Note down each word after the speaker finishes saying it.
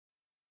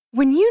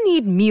When you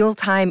need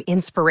mealtime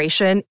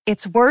inspiration,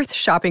 it's worth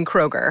shopping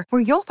Kroger,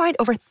 where you'll find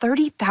over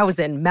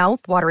 30,000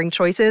 mouth-watering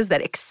choices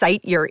that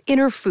excite your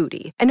inner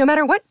foodie. And no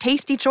matter what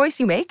tasty choice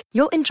you make,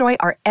 you'll enjoy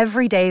our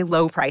everyday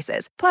low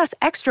prices, plus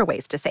extra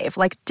ways to save,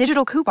 like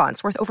digital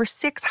coupons worth over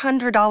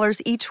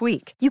 $600 each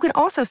week. You can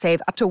also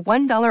save up to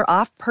 $1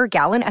 off per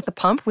gallon at the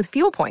pump with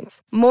fuel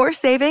points. More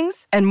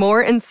savings and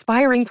more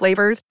inspiring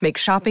flavors make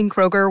shopping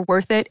Kroger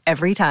worth it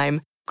every time.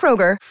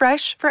 Kroger,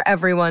 fresh for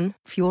everyone.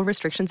 Fuel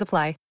restrictions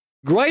apply.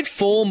 Great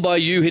form by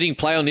you hitting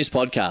play on this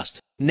podcast.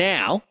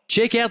 Now,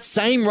 check out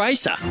Same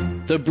Racer,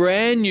 the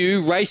brand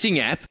new racing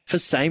app for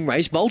same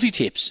race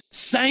multi-tips.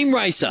 Same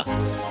Racer.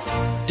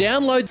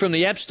 Download from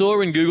the App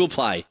Store and Google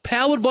Play.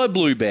 Powered by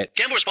Bluebet.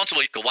 Gamble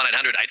responsibly. Call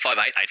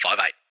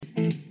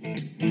 1-800-858-858.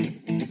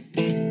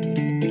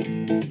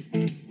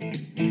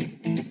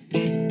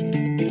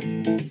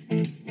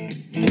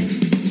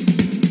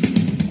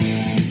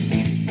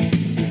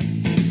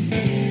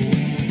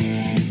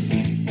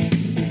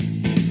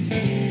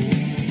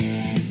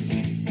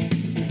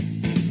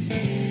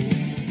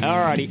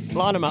 Alrighty,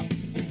 line them up.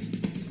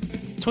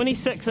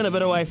 26 and a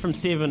bit away from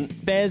 7.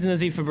 Baz and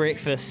Izzy for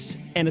breakfast.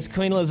 And it's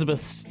Queen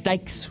Elizabeth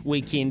Stakes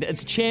weekend.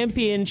 It's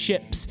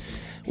Championships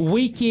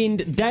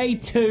weekend, day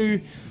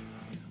 2.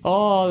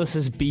 Oh, this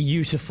is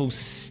beautiful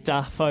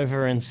stuff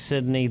over in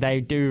Sydney. They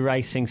do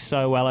racing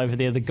so well over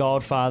there. The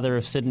godfather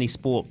of Sydney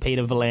sport,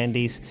 Peter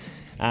V'landys.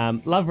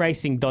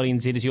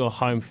 Loveracing.nz is your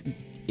home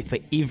for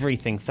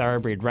everything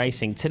thoroughbred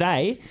racing.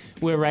 Today,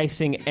 we're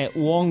racing at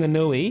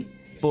Wanganui,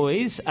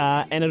 boys,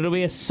 and it'll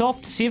be a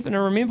soft 7.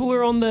 And remember,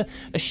 we're on the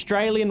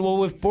Australian, well,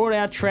 we've brought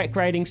our track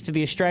ratings to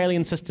the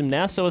Australian system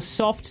now, so a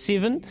soft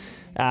 7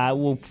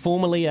 will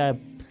formerly a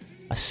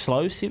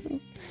slow 7,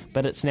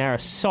 but it's now a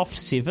soft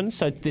 7.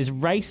 So there's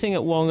racing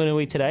at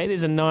Wanganui today.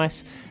 There's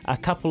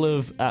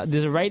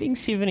there's a rating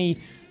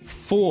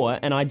 74,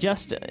 and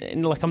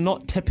I'm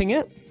not tipping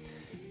it,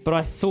 but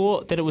I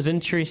thought that it was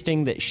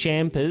interesting that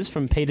Shampers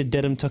from Peter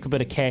Diddham took a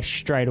bit of cash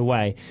straight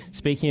away.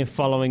 Speaking of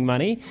following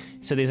money,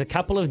 so there's a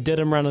couple of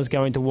Diddham runners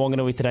going to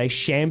Wanganui today,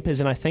 Shampers,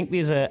 and I think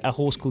there's a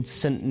horse called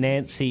St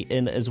Nancy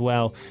in as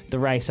well, the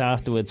race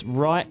afterwards,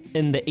 right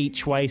in the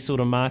each way sort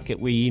of market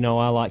where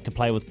I like to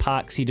play with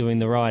Parksy doing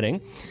the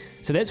riding.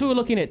 So that's what we're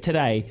looking at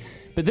today.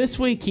 But this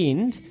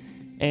weekend,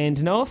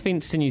 and no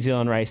offence to New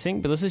Zealand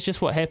racing, but this is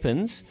just what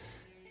happens,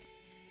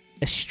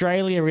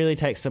 Australia really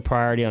takes the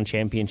priority on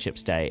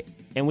Championships Day.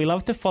 And we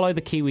love to follow the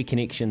Kiwi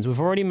connections.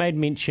 We've already made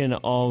mention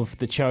of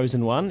the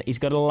chosen one. He's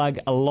got to lug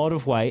a lot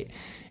of weight.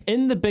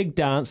 In the big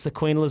dance, the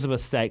Queen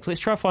Elizabeth Stakes, let's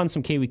try to find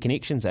some Kiwi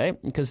connections,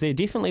 because there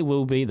definitely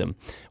will be them.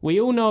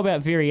 We all know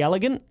about Very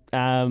Elegant,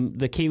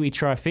 the Kiwi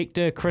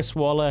trifecta, Chris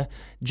Waller,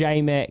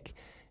 J-Mac,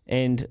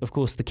 and, of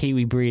course, the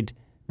Kiwi-bred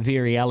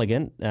Very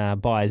Elegant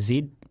by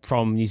Z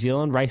from New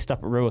Zealand, raced up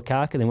at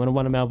Ruakaka, then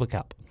won a Melbourne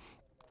Cup.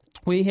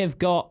 We have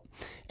got,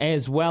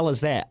 as well as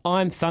that,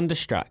 I'm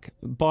Thunderstruck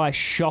by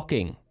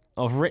Shocking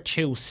of Rich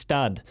Hill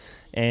Stud,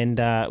 and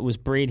was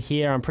bred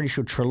here. I'm pretty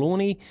sure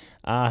Trelawney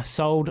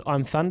sold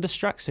I'm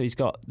Thunderstruck, so he's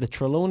got the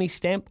Trelawney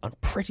stamp, I'm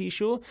pretty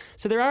sure.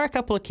 So there are a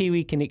couple of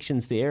Kiwi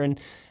connections there, and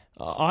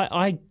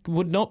I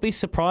would not be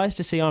surprised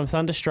to see I'm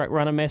Thunderstruck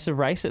run a massive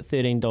race at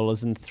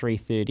 $13 and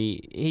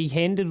 $3.30. He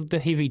handled the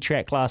heavy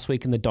track last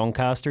week in the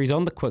Doncaster. He's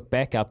on the quick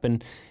backup,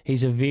 and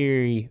he's a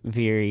very,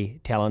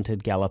 very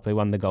talented galloper. He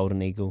won the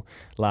Golden Eagle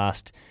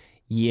last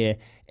year.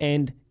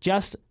 And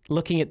just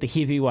looking at the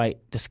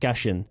heavyweight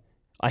discussion,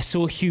 I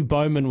saw Hugh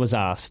Bowman was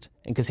asked,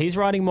 and because he's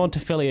riding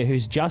Montefilia,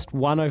 who's just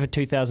won over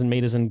 2,000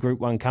 metres in Group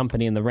 1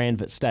 company in the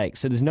Randwick Stakes.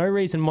 So there's no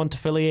reason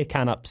Montefilia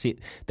can't upset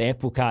the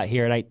apple cart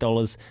here at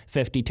 $8.50,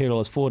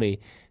 $2.40.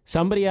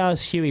 Somebody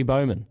asked Hughie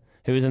Bowman,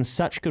 who is in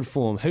such good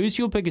form, who's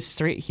your biggest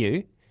threat,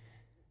 Hugh?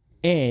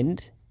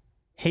 And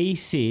he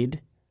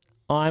said,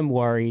 I'm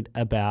worried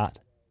about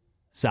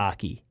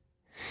Zaki.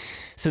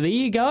 So there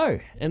you go.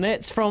 And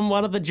that's from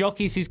one of the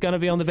jockeys who's going to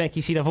be on the back. He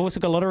said, I've also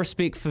got a lot of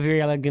respect for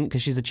Very Elegant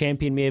because she's a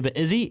champion mare, but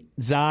Izzy,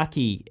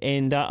 Zaki.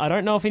 And I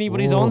don't know if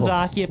anybody's on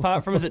Zaki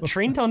apart from, is it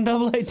Trent on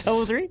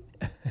 8833?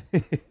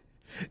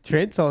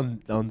 Trent's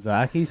on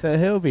Zaki, so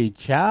he'll be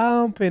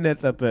chomping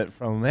at the bit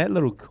from that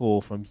little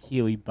call from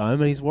Huey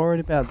Bowman. He's worried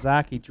about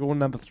Zaki. Draw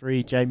number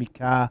 3, Jamie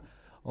Carr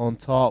on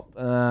top.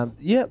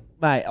 Yep,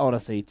 mate,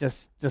 honestly,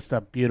 just a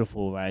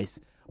beautiful race.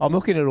 I'm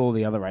looking at all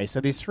the other races.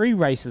 So there's 3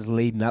 races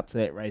leading up to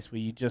that race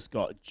where you just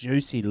got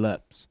juicy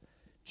lips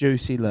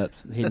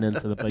heading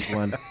into the big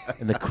one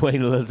in the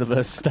Queen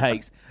Elizabeth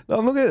Stakes.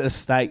 I'm looking at the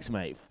stakes,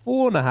 mate.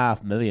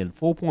 4.5 million,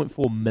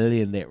 4.4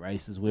 million that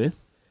race is worth.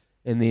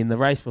 And then the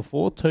race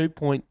before,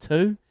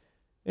 2.2.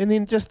 And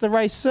then just the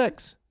race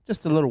 6,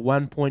 just a little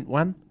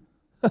 1.1.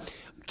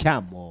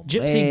 Come on,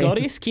 Gypsy man.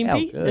 Goddess,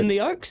 Kempy, in the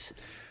Oaks?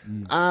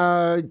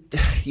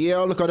 Yeah,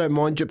 look, I don't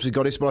mind Gypsy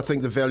Goddess, but I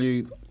think the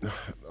value,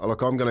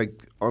 look, I'm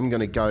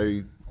gonna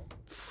go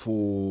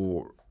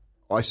for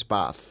Ice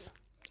Bath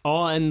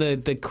Oh, and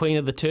the Queen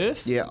of the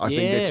Turf? Yeah, I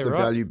think that's the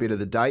right. value bet of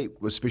the day,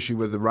 especially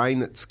with the rain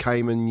that's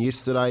came in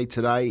yesterday,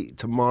 today,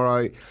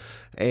 tomorrow,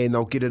 and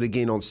they'll get it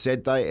again on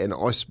Saturday. And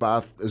Ice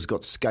Bath has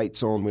got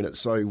skates on when it's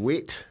so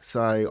wet,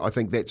 so I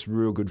think that's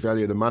real good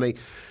value of the money.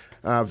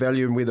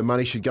 Value and where the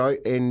money should go.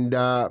 And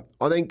I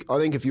think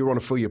if you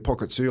want to fill your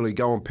pockets early,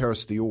 go on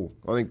Paris Dior.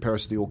 I think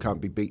Paris Dior can't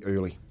be beat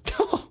early.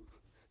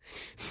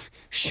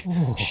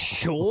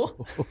 Sure.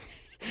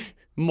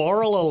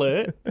 Moral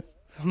alert.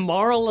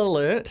 Moral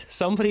alert.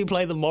 Somebody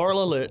play the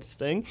moral alert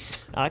sting.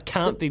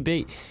 Can't be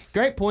beat.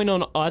 Great point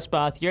on Ice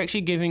Bath. You're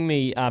actually giving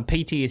me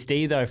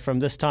PTSD, though, from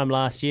this time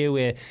last year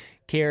where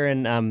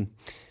Kieran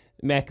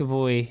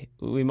McAvoy,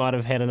 we might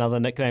have had another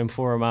nickname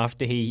for him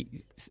after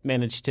he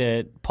managed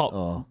to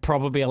pop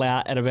Probably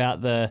out at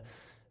about the...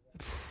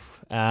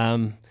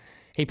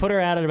 he put her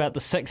out at about the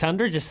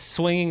 600, just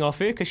swinging off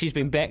her because she's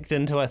been backed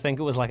into, I think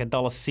it was like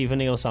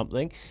 $1.70 or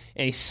something.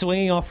 And he's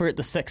swinging off her at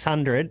the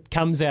 600,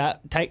 comes out,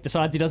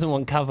 decides he doesn't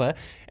want cover,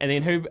 and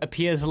then who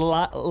appears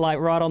like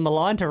right on the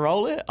line to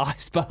roll it?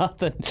 Ice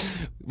Bath.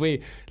 And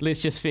let's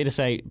just fair to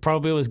say,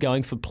 probably was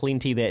going for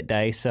plenty that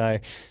day. So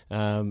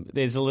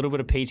there's a little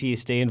bit of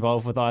PTSD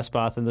involved with Ice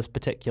Bath in this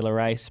particular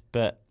race.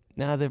 But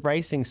no, the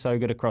racing's so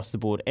good across the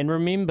board. And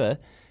remember,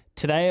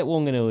 today at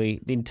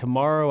Wanganui, then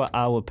tomorrow at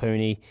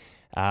Awapuni.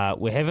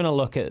 We're having a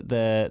look at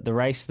the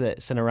race that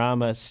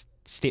Cinerama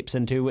steps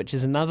into, which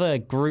is another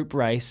group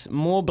race,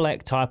 more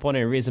black type on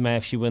her resume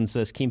if she wins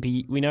this.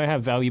 Kempi, we know how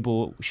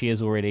valuable she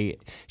is already.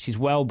 She's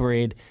well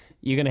bred.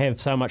 You're going to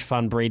have so much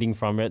fun breeding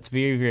from her. It's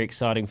very, very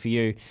exciting for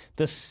you.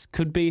 This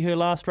could be her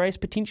last race,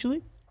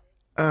 potentially?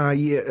 Yeah,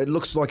 it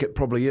looks like it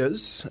probably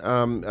is,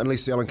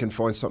 unless Alan can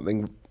find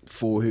something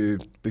for her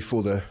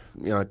before the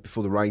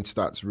rain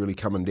starts really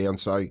coming down.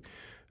 So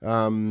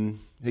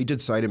he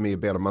did say to me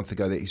about a month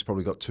ago that he's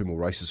probably got 2 more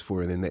races for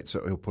her, and then that's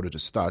it. He'll put her to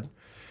stud.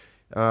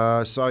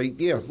 So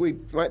yeah,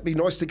 it'd be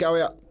nice to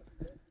go out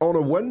on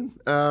a win.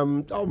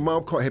 I'm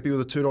quite happy with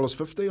the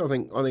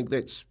 $2.50. I think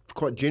that's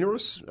quite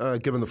generous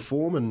given the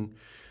form and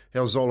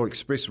how Zola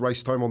Express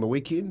raced home on the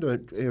weekend.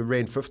 It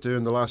ran 5th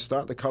in the last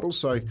start, the Cuddles.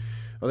 So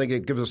I think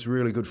it gives us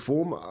really good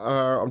form.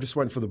 I'm just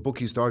waiting for the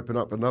bookies to open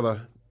up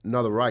another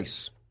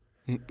race.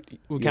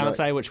 We can't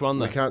say which one,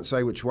 though. We can't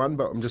say which one,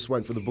 but I'm just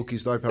waiting for the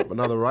bookies to open up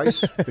another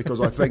race because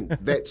I think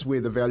that's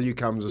where the value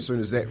comes. As soon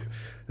as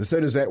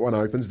that one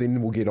opens,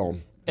 then we'll get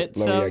on.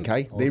 Louis,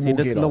 okay? Then we'll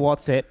get on. The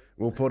WhatsApp.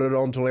 We'll put it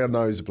on till our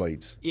nose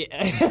bleeds.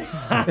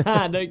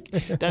 Yeah,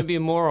 don't be a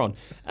moron.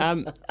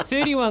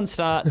 31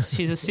 starts.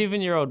 She's a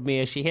 7-year-old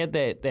mare. She had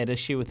that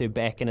issue with her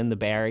back and in the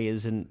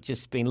barriers, and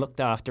just been looked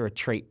after a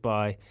treat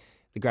by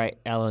the great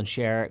Alan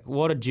Sharrock.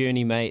 What a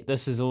journey, mate.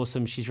 This is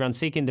awesome. She's run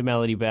second to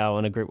Melody Bell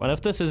in a Group 1. If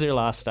this is her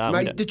last start...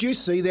 Mate, did you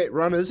see that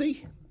run,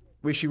 Izzy?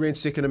 Where she ran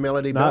second to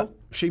Melody Bell?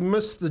 She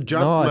missed the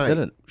jump, mate. I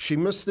didn't. She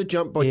missed the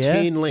jump by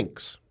 10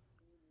 lengths.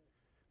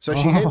 So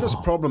she had this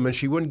problem and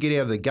she wouldn't get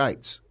out of the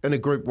gates in a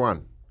Group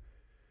 1.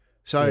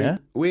 So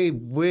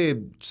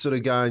we're sort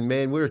of going,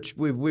 man,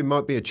 we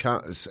might be a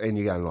chance. And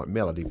you're going like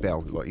Melody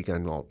Bell, like you're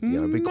going like,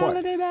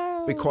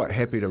 be quite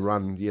happy to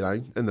run,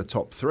 in the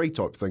top 3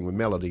 type thing when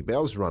Melody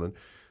Bell's running.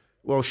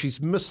 Well,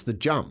 she's missed the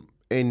jump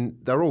and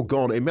they're all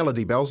gone. And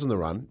Melody Bell's in the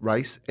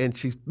race and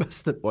she's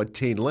missed it by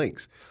 10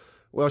 lengths.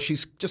 Well,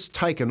 she's just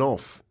taken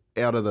off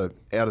out of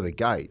the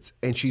gates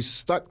and she's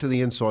stuck to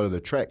the inside of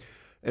the track.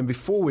 And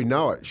before we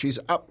know it, she's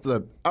up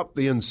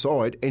the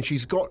inside and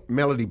she's got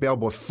Melody Bell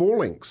by 4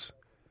 lengths.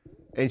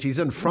 And she's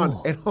in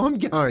front. And I'm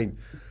going,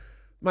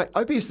 mate,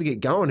 Opie has to get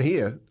going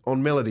here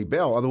on Melody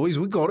Bell. Otherwise,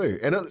 we got her.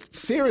 And it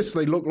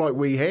seriously looked like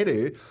we had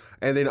her.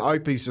 And then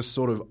Opie's just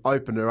sort of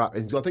opened her up.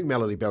 And I think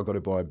Melody Bell got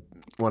her by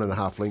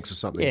 1.5 lengths or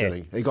something,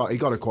 didn't he? He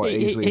got her quite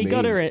easily. He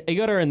got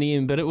her in the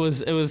end, but it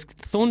was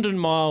Thorndon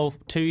Mile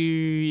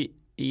 2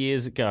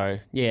 years ago.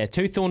 Yeah,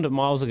 2 Thorndon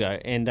Miles ago.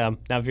 And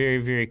now very,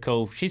 very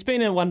cool. She's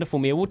been a wonderful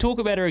mare. We'll talk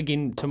about her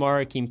again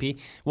tomorrow, Kempi,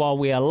 while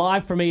we are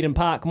live from Eden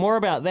Park. More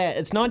about that.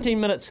 It's 19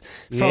 minutes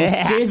from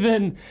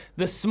 7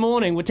 this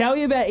morning. We'll tell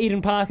you about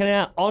Eden Park and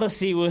our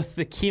odyssey with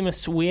the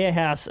Chemist's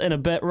Warehouse in a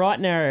bit. Right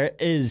now it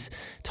is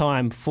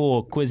time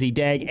for Quizzy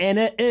Dag, and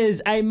it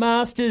is a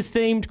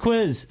Masters-themed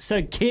quiz.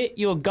 So get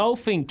your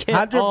golfing kit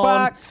on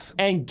 $100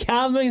 and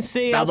come and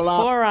see us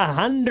for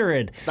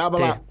 100.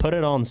 Put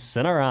it on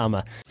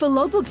Cinerama. For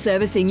logbook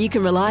servicing you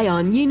can rely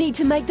on, you need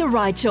to make the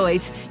right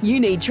choice. You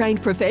need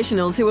trained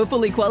professionals who are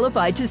fully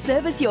qualified to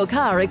service your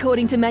car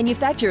according to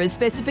manufacturer's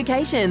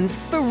specifications.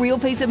 For real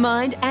peace of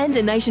mind and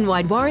a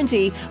nationwide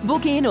warranty,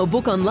 book in or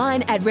book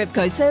online at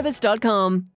repcoservice.com.